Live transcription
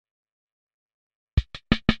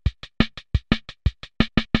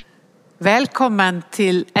Välkommen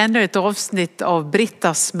till ännu ett avsnitt av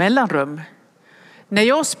Brittas Mellanrum. När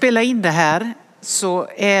jag spelar in det här så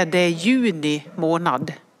är det juni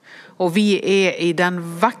månad och vi är i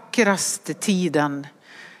den vackraste tiden,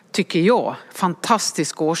 tycker jag,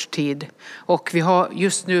 fantastisk årstid. Och vi har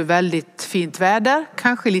just nu väldigt fint väder,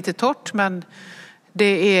 kanske lite torrt, men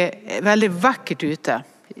det är väldigt vackert ute.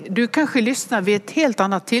 Du kanske lyssnar vid ett helt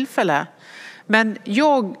annat tillfälle. Men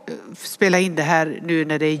jag spelar in det här nu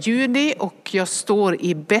när det är juni och jag står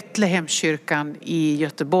i Betlehemskyrkan i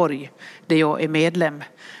Göteborg där jag är medlem.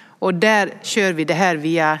 Och där kör vi det här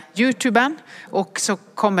via YouTuben och så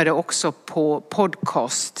kommer det också på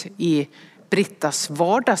podcast i Brittas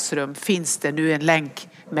vardagsrum finns det nu en länk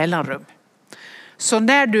Mellanrum. Så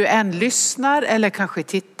när du än lyssnar eller kanske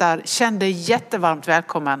tittar, känn dig jättevarmt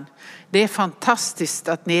välkommen. Det är fantastiskt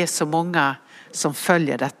att ni är så många som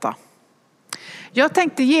följer detta. Jag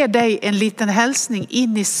tänkte ge dig en liten hälsning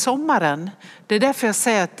in i sommaren. Det är därför jag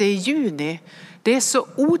säger att det är juni. Det är så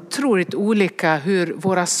otroligt olika hur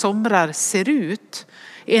våra somrar ser ut.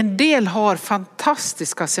 En del har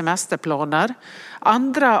fantastiska semesterplaner.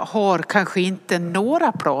 Andra har kanske inte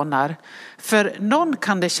några planer. För någon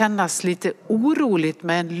kan det kännas lite oroligt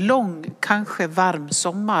med en lång, kanske varm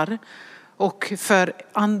sommar. Och för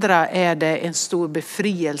andra är det en stor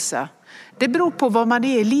befrielse. Det beror på vad man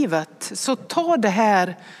är i livet. Så ta det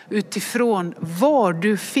här utifrån var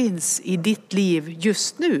du finns i ditt liv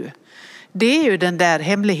just nu. Det är ju den där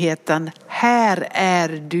hemligheten. Här är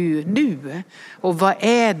du nu. Och vad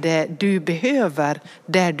är det du behöver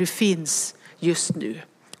där du finns just nu?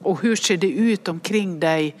 Och hur ser det ut omkring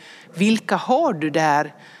dig? Vilka har du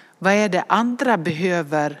där? Vad är det andra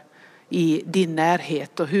behöver i din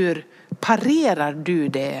närhet? Och hur parerar du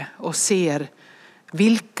det och ser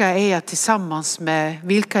vilka är jag tillsammans med?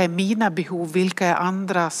 Vilka är mina behov? Vilka är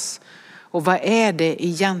andras? Och vad är det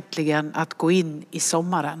egentligen att gå in i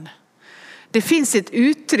sommaren? Det finns ett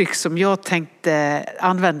uttryck som jag tänkte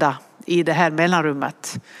använda i det här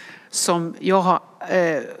mellanrummet. Som jag har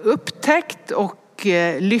upptäckt och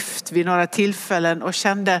lyft vid några tillfällen och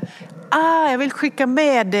kände jag vill skicka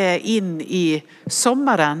med det in i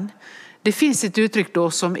sommaren. Det finns ett uttryck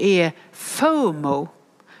då som är FOMO.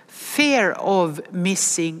 Fear of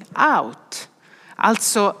missing out.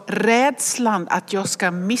 Alltså rädslan att jag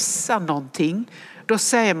ska missa någonting. Då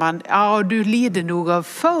säger man, du lider nog av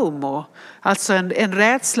FOMO. Alltså en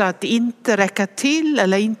rädsla att inte räcka till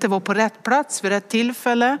eller inte vara på rätt plats vid rätt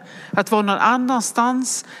tillfälle. Att vara någon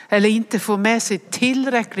annanstans eller inte få med sig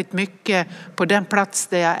tillräckligt mycket på den plats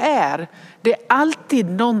där jag är. Det är alltid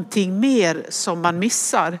någonting mer som man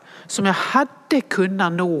missar. Som jag hade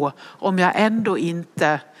kunnat nå om jag ändå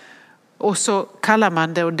inte. Och så kallar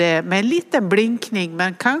man det med en liten blinkning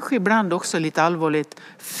men kanske ibland också lite allvarligt.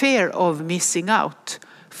 Fear of missing out.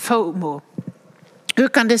 FOMO. Hur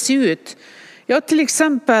kan det se ut? Ja, till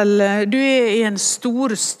exempel du är i en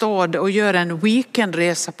stor stad och gör en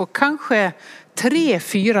weekendresa på kanske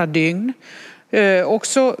 3-4 dygn. Och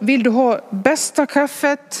så vill du ha bästa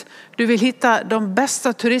kaffet. Du vill hitta de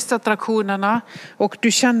bästa turistattraktionerna och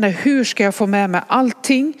du känner hur ska jag få med mig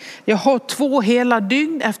allting. Jag har 2 hela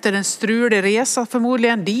dygn efter en strulig resa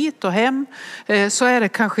förmodligen dit och hem. Så är det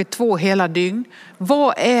kanske 2 hela dygn.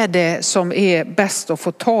 Vad är det som är bäst att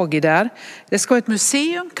få tag i där? Det ska vara ett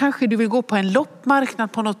museum. Kanske du vill gå på en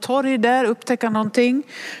loppmarknad på något torg där. Upptäcka någonting.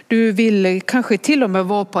 Du vill kanske till och med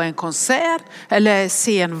vara på en konsert. Eller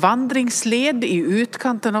se en vandringsled i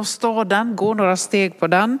utkanten av staden. Gå några steg på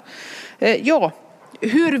den.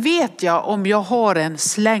 Hur vet jag om jag har en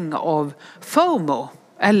släng av FOMO?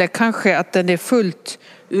 Eller kanske att den är fullt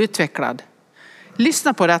utvecklad.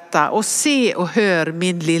 Lyssna på detta och se och hör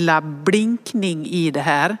min lilla blinkning i det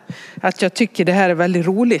här. Att jag tycker det här är väldigt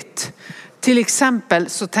roligt. Till exempel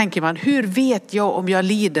så tänker man, hur vet jag om jag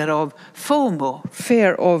lider av FOMO?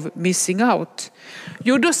 Fear of missing out.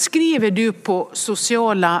 Jo, då skriver du på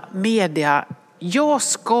sociala medier, jag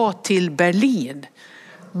ska till Berlin.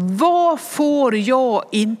 Vad får jag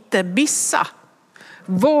inte missa?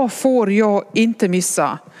 Vad får jag inte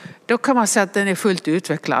missa? Då kan man säga att den är fullt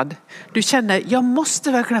utvecklad. Du känner, jag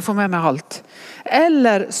måste verkligen få med mig allt.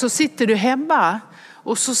 Eller så sitter du hemma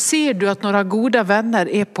och så ser du att några goda vänner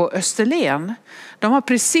är på Österlen. De har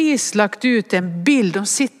precis lagt ut en bild. De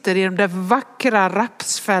sitter i de där vackra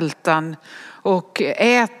rapsfälten och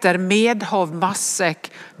äter medhav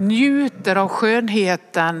matsäck. Njuter av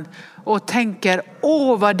skönheten och tänker,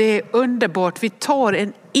 vad det är underbart. Vi tar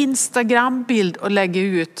en Instagram-bild och lägger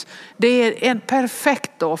ut. Det är en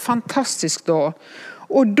perfekt dag, fantastisk dag.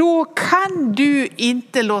 Och då kan du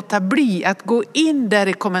inte låta bli att gå in där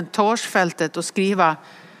i kommentarsfältet och skriva,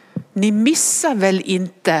 ni missar väl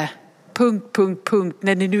inte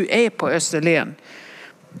när ni nu är på Österlen.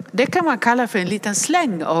 Det kan man kalla för en liten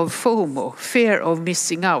släng av FOMO, fear of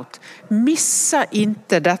missing out. Missa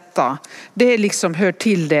inte detta. Det liksom hör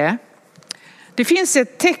till det. Det finns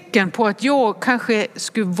ett tecken på att jag kanske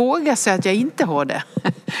skulle våga säga att jag inte har det.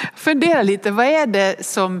 Fundera lite, vad är det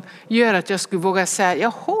som gör att jag skulle våga säga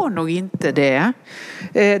jag har nog inte det?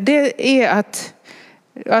 Det är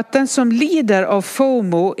att den som lider av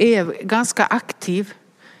FOMO är ganska aktiv,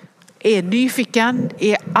 är nyfiken,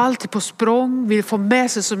 är alltid på språng, vill få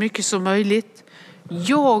med sig så mycket som möjligt.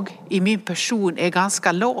 Jag i min person är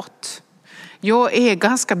ganska lat. Jag är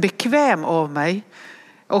ganska bekväm av mig.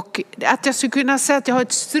 Och att jag skulle kunna säga att jag har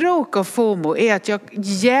ett stroke av FOMO är att jag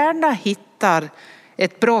gärna hittar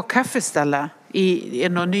ett bra kaffeställe i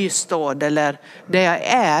någon ny stad eller där jag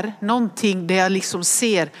är. Någonting där jag liksom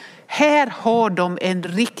ser, här har de en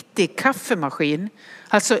riktig kaffemaskin.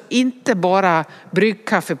 Alltså inte bara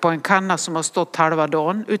bryggkaffe på en kanna som har stått halva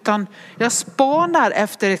dagen, utan jag spanar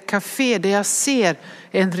efter ett café där jag ser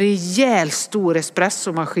en rejäl stor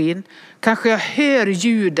espressomaskin. Kanske jag hör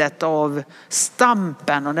ljudet av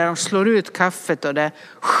stampen och när de slår ut kaffet och det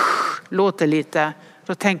låter lite.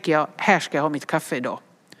 Då tänker jag, här ska jag ha mitt kaffe idag.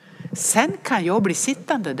 Sen kan jag bli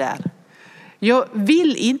sittande där. Jag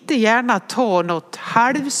vill inte gärna ta något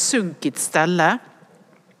halvsunkigt ställe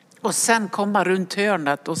och sen komma runt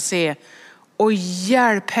hörnet och se, och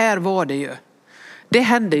hjälp, här var det ju. Det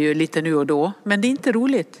händer ju lite nu och då, men det är inte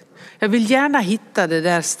roligt. Jag vill gärna hitta det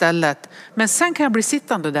där stället, men sen kan jag bli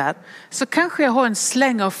sittande där. Så kanske jag har en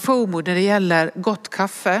släng av FOMO när det gäller gott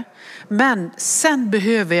kaffe, men sen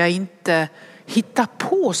behöver jag inte hitta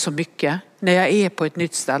på så mycket när jag är på ett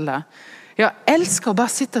nytt ställe. Jag älskar att bara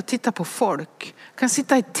sitta och titta på folk. Jag kan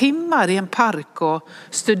sitta i timmar i en park och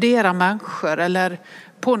studera människor eller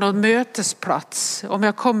på någon mötesplats. Om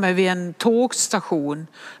jag kommer vid en tågstation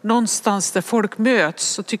någonstans där folk möts,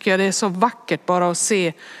 så tycker jag det är så vackert bara att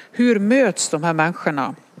se hur möts de här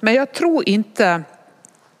människorna. Men jag tror inte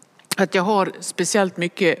att jag har speciellt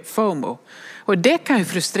mycket FOMO. Och det kan ju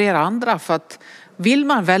frustrera andra, för att vill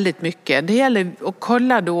man väldigt mycket, det gäller att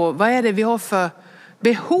kolla då, vad är det vi har för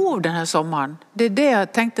behov den här sommaren. Det är det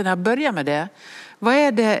jag tänkte när jag började med det. Vad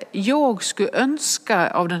är det jag skulle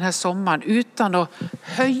önska av den här sommaren utan att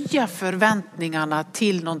höja förväntningarna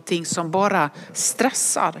till någonting som bara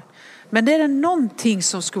stressar. Men det är någonting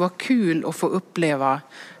som skulle vara kul att få uppleva.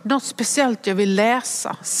 Något speciellt jag vill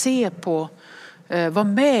läsa, se på, vara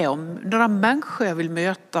med om. Några människor jag vill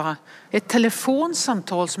möta. Ett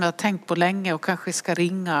telefonsamtal som jag har tänkt på länge och kanske ska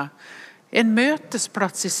ringa. En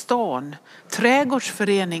mötesplats i stan,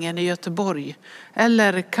 trädgårdsföreningen i Göteborg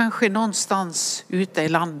eller kanske någonstans ute i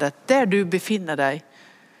landet där du befinner dig.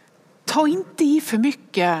 Ta inte i för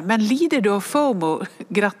mycket, men lider du av FOMO,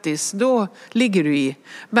 grattis, då ligger du i.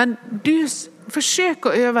 Men du försök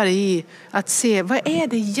att öva dig i att se, vad är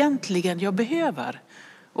det egentligen jag behöver?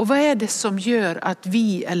 Och vad är det som gör att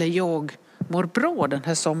vi eller jag mår bra den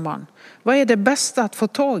här sommaren? Vad är det bästa att få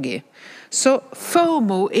tag i? Så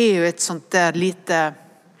FOMO är ju ett sånt där lite,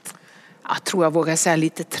 jag tror jag vågar säga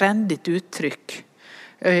lite trendigt uttryck.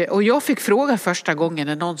 Och jag fick fråga första gången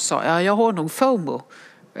när någon sa, ja, jag har nog FOMO.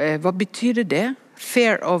 Vad betyder det?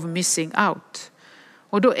 Fear of missing out.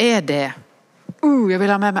 Och då är det, jag vill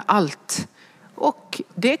ha med mig allt. Och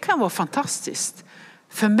det kan vara fantastiskt.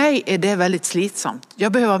 För mig är det väldigt slitsamt.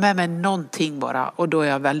 Jag behöver ha med mig någonting bara och då är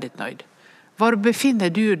jag väldigt nöjd. Var befinner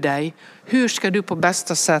du dig? Hur ska du på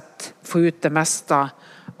bästa sätt få ut det mesta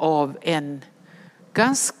av en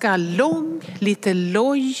ganska lång, lite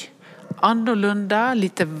loj, annorlunda,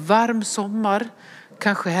 lite varm sommar?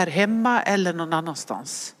 Kanske här hemma eller någon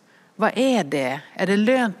annanstans. Vad är det? Är det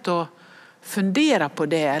lönt att fundera på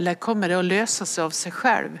det eller kommer det att lösa sig av sig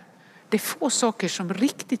själv? Det är få saker som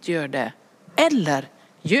riktigt gör det. Eller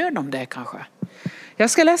gör de det kanske? Jag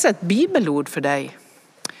ska läsa ett bibelord för dig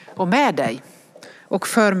och med dig och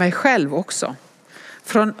för mig själv också.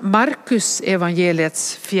 Från Markus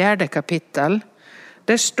evangeliets 4:e kapitel.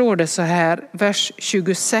 Där står det så här, vers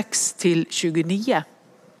 26 till 29.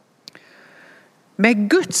 Med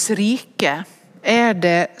Guds rike är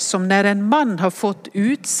det som när en man har fått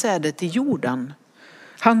utsäde till jorden.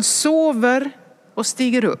 Han sover och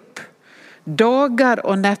stiger upp. Dagar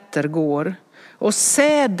och nätter går och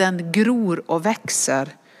säden gror och växer.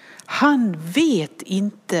 Han vet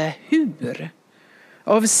inte hur.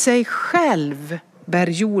 Av sig själv bär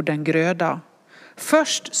jorden gröda.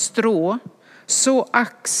 Först strå, så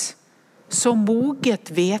ax, så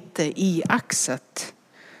moget vete i axet.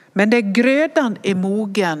 Men när grödan är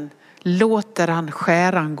mogen låter han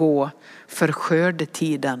skäran gå, för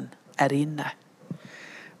skördetiden är inne.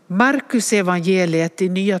 Markus evangeliet i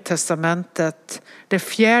Nya testamentet, det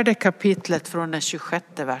 4:e kapitlet från den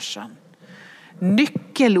 26:e versen.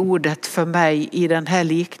 Nyckelordet för mig i den här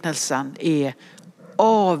liknelsen är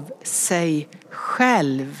av sig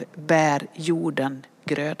själv bär jorden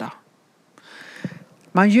gröda.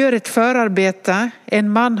 Man gör ett förarbete, en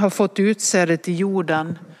man har fått utsädet i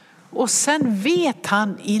jorden och sen vet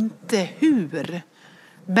han inte hur.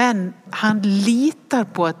 Men han litar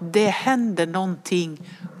på att det händer någonting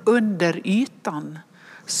under ytan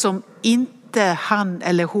som inte han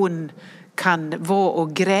eller hon kan vara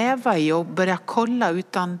och gräva i och börja kolla,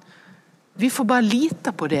 utan vi får bara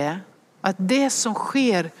lita på det. Att det som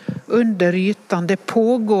sker under ytan, det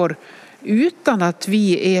pågår utan att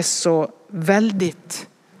vi är så väldigt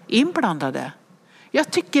inblandade.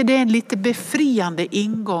 Jag tycker det är en lite befriande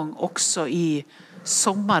ingång också i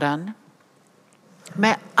sommaren.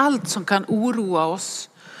 Med allt som kan oroa oss,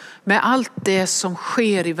 med allt det som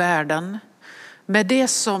sker i världen, med det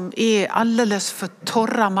som är alldeles för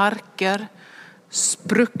torra marker,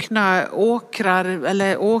 spruckna åkrar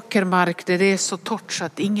eller åkermark där det är så torrt så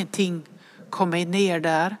att ingenting kommer ner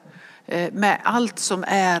där. Med allt som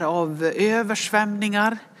är av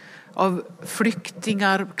översvämningar, av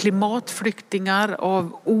flyktingar, klimatflyktingar,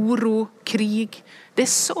 av oro, krig. Det är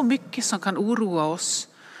så mycket som kan oroa oss.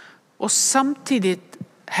 Och samtidigt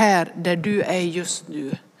här där du är just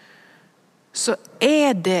nu så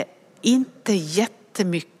är det inte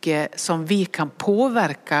jättemycket som vi kan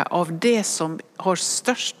påverka av det som har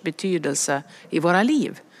störst betydelse i våra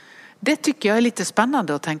liv. Det tycker jag är lite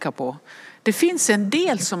spännande att tänka på. Det finns en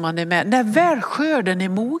del som man är med. När väl skörden är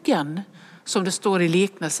mogen, som det står i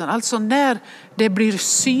liknelsen. Alltså när det blir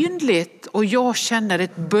synligt och jag känner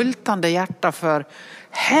ett bultande hjärta för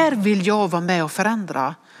här vill jag vara med och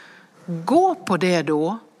förändra. Gå på det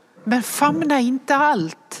då, men famna inte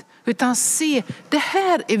allt. Utan se, det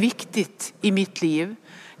här är viktigt i mitt liv.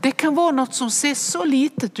 Det kan vara något som ser så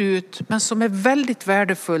litet ut men som är väldigt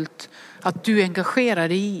värdefullt att du engagerar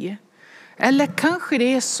dig i. Eller kanske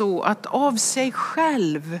det är så att av sig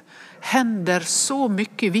själv händer så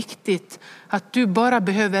mycket viktigt att du bara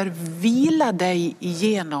behöver vila dig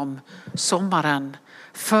igenom sommaren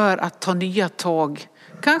för att ta nya tag.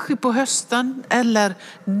 Kanske på hösten eller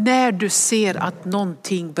när du ser att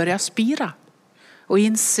någonting börjar spira och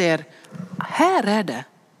inser, här är det.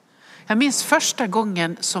 Jag minns första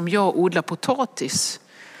gången som jag odlade potatis.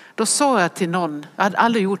 Då sa jag till någon, jag hade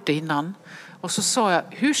aldrig gjort det innan. Och så sa jag,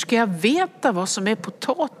 hur ska jag veta vad som är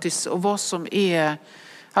potatis och vad som är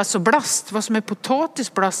alltså blast, vad som är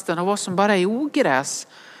potatisblasten och vad som bara är ogräs.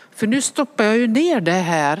 För nu stoppar jag ju ner det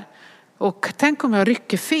här och tänk om jag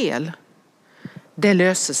rycker fel. Det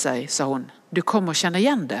löser sig, sa hon. Du kommer att känna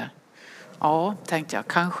igen det. Ja, tänkte jag,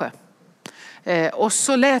 kanske. Och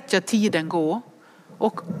så lät jag tiden gå.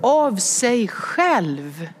 Och av sig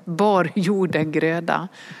själv bar jorden gröda.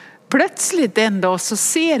 Plötsligt en dag så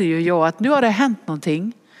ser ju jag att nu har det hänt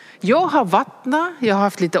någonting. Jag har vattnat, jag har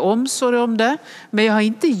haft lite omsorg om det. Men jag har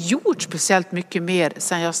inte gjort speciellt mycket mer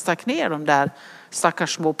sedan jag stack ner de där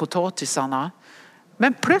stackars små potatisarna.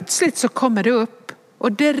 Men plötsligt så kommer det upp.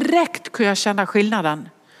 Och direkt kunde jag känna skillnaden.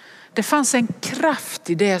 Det fanns en kraft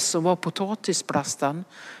i det som var potatisblasten.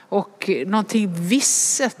 Och någonting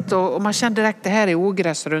visset och man kände direkt att det här är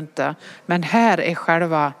ogräs runt det. Men här är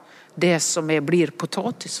själva det som blir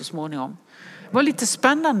potatis så småningom. Det var lite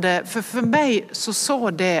spännande för mig så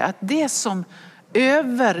sa det att det som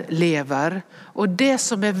överlever och det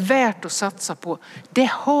som är värt att satsa på, det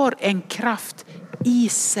har en kraft i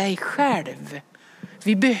sig själv.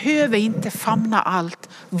 Vi behöver inte famna allt,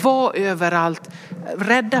 vara överallt,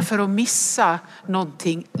 rädda för att missa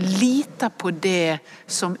någonting. Lita på det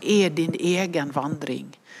som är din egen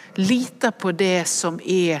vandring. Lita på det som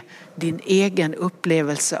är din egen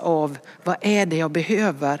upplevelse av vad är det jag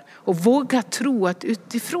behöver. Och våga tro att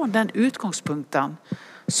utifrån den utgångspunkten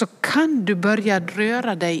så kan du börja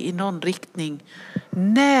röra dig i någon riktning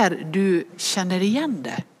när du känner igen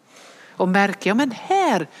det. Och märker, ja men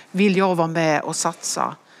här vill jag vara med och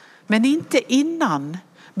satsa. Men inte innan.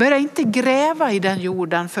 Börja inte gräva i den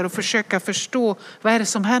jorden för att försöka förstå vad är det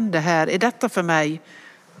som händer här. Är detta för mig?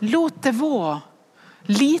 Låt det vara.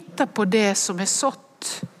 Lita på det som är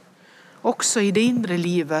sått. Också i det inre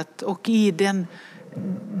livet och i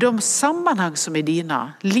de sammanhang som är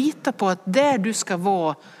dina. Lita på att där du ska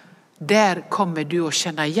vara, där kommer du att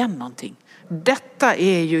känna igen någonting. Detta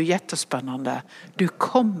är ju jättespännande. Du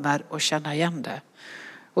kommer att känna igen det.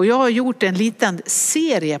 Och jag har gjort en liten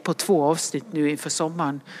serie på 2 avsnitt nu inför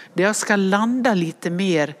sommaren. Där jag ska landa lite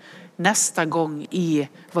mer nästa gång i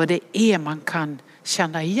vad det är man kan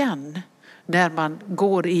känna igen när man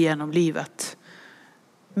går igenom livet.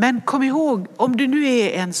 Men kom ihåg, om du nu är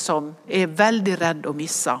en som är väldigt rädd att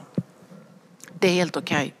missa, det är helt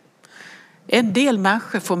okej. En del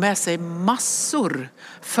människor får med sig massor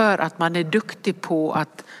för att man är duktig på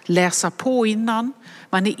att läsa på innan.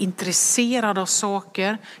 Man är intresserad av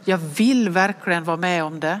saker. Jag vill verkligen vara med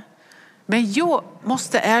om det. Men jag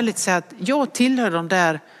måste ärligt säga att jag tillhör de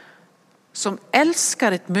där som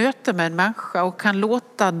älskar ett möte med en människa och kan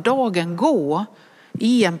låta dagen gå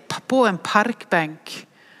på en parkbänk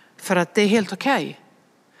för att det är helt okej.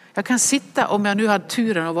 Jag kan sitta, om jag nu hade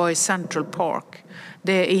turen att vara i Central Park.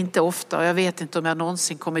 Det är inte ofta och jag vet inte om jag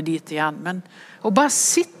någonsin kommer dit igen. Men och bara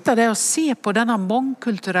sitta där och se på denna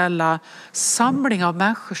mångkulturella samling av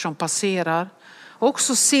människor som passerar. Och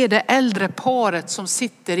också se det äldre paret som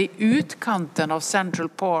sitter i utkanten av Central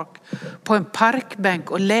Park på en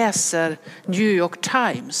parkbänk och läser New York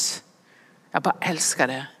Times. Jag bara älskar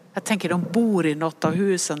det. Jag tänker de bor i något av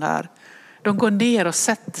husen där. De går ner och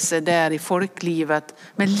sätter sig där i folklivet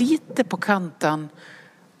men lite på kanten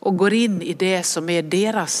och går in i det som är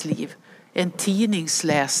deras liv. En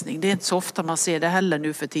tidningsläsning. Det är inte så ofta man ser det heller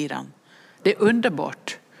nu för tiden. Det är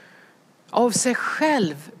underbart. Av sig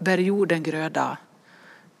själv bär jorden gröda.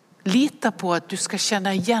 Lita på att du ska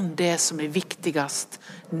känna igen det som är viktigast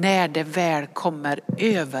när det väl kommer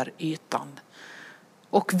över ytan.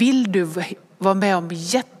 Och vill du vara med om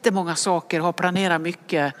jättemånga saker, ha planerat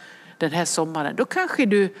mycket den här sommaren, då kanske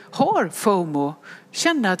du har FOMO,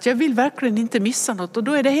 känner att jag vill verkligen inte missa något och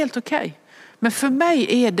då är det helt okej. Men för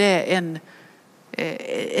mig är det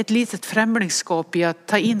ett litet främlingskap i att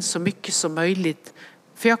ta in så mycket som möjligt.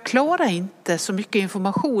 För jag klarar inte så mycket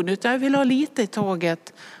information utan jag vill ha lite i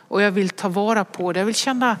taget och jag vill ta vara på det. Jag vill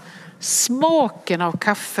känna smaken av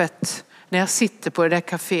kaffet när jag sitter på det där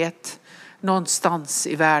kaféet någonstans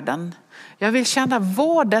i världen. Jag vill känna,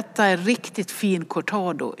 var detta en riktigt fin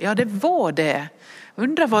cortado? Ja, det var det.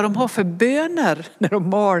 Undrar vad de har för bönor när de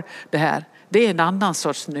mal det här. Det är en annan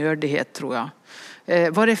sorts nördighet tror jag.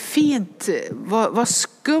 Var det fint? Var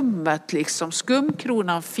skummet liksom?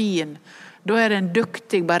 Skumkronan fin? Då är det en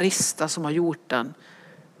duktig barista som har gjort den.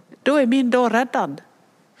 Då är min dag räddad.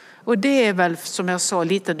 Och det är väl som jag sa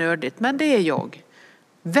lite nördigt, men det är jag.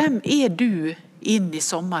 Vem är du in i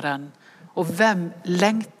sommaren? Och vem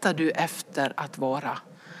längtar du efter att vara?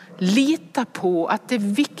 Lita på att det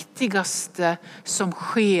viktigaste som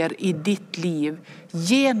sker i ditt liv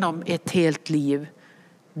genom ett helt liv,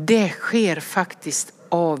 det sker faktiskt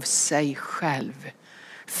av sig själv.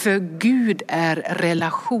 För Gud är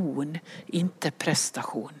relation, inte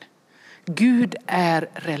prestation. Gud är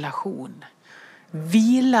relation.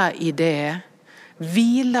 Vila i det,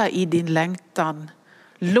 vila i din längtan.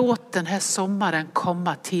 Låt den här sommaren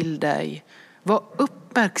komma till dig. Var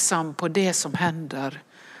uppmärksam på det som händer.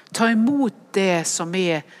 Ta emot det som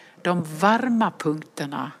är de varma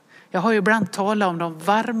punkterna. Jag har ju ibland talat om de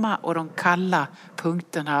varma och de kalla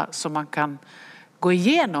punkterna som man kan gå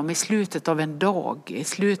igenom i slutet av en dag, i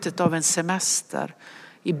slutet av en semester,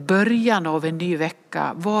 i början av en ny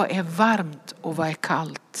vecka. Vad är varmt och vad är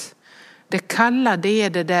kallt? Det kalla, det är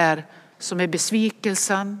det där som är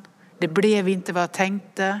besvikelsen. Det blev inte vad jag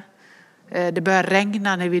tänkte. Det började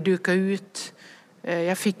regna när vi dukade ut.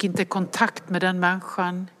 Jag fick inte kontakt med den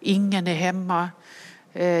människan. Ingen är hemma.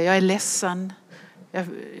 Jag är ledsen.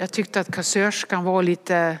 Jag tyckte att kassörskan var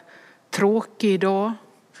lite tråkig idag.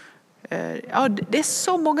 Ja, det är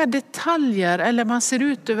så många detaljer. Eller man ser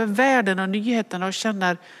ut över världen och nyheterna och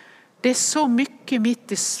känner det är så mycket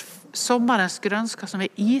mitt i sommarens grönska som är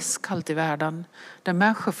iskallt i världen. Där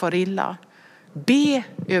människor får illa. Be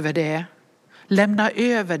över det. Lämna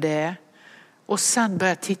över det. Och sen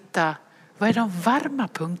börja titta. Vad är de varma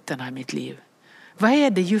punkterna i mitt liv? Vad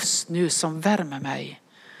är det just nu som värmer mig?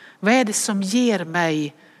 Vad är det som ger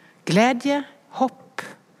mig glädje, hopp,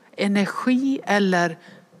 energi eller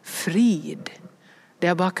frid? Där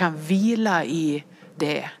jag bara kan vila i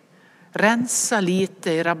det. Rensa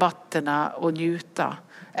lite i rabatterna och njuta.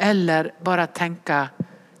 Eller bara tänka,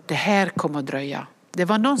 det här kommer att dröja. Det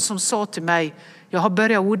var någon som sa till mig, jag har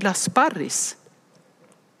börjat odla sparris.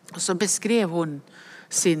 Och så beskrev hon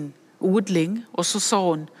sin odling och så sa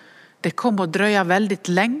hon, det kommer att dröja väldigt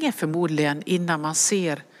länge förmodligen innan man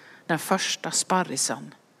ser den första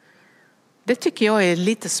sparrisen. Det tycker jag är en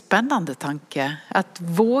lite spännande tanke. Att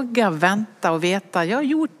våga vänta och veta, jag har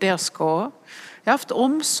gjort det jag ska. Jag har haft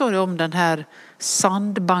omsorg om den här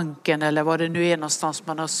sandbanken eller vad det nu är någonstans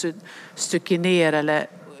man har stuckit ner eller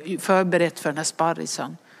förberett för den här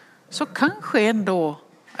sparrisen. Så kanske ändå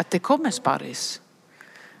att det kommer sparris.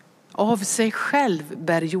 Av sig själv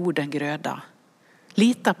bär jorden gröda.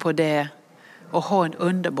 Lita på det och ha en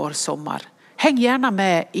underbar sommar. Häng gärna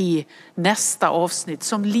med i nästa avsnitt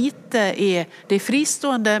som lite det är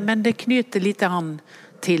fristående men det knyter lite an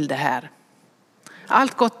till det här.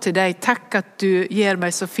 Allt gott till dig. Tack att du ger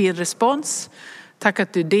mig så fin respons. Tack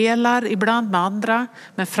att du delar ibland med andra.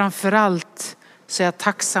 Men framförallt så är jag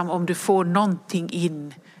tacksam om du får någonting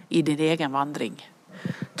in i din egen vandring.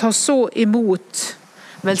 Ta så emot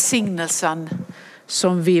välsignelsen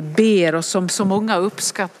som vi ber och som så många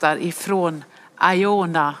uppskattar ifrån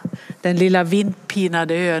Iona, den lilla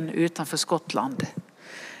vindpinade ön utanför Skottland.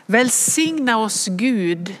 Välsigna oss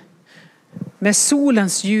Gud med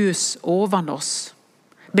solens ljus ovan oss,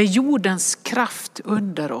 med jordens kraft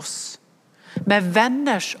under oss, med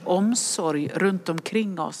vänners omsorg runt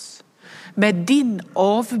omkring oss, med din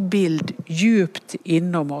avbild djupt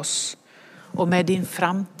inom oss och med din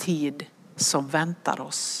framtid som väntar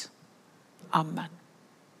oss. Amen.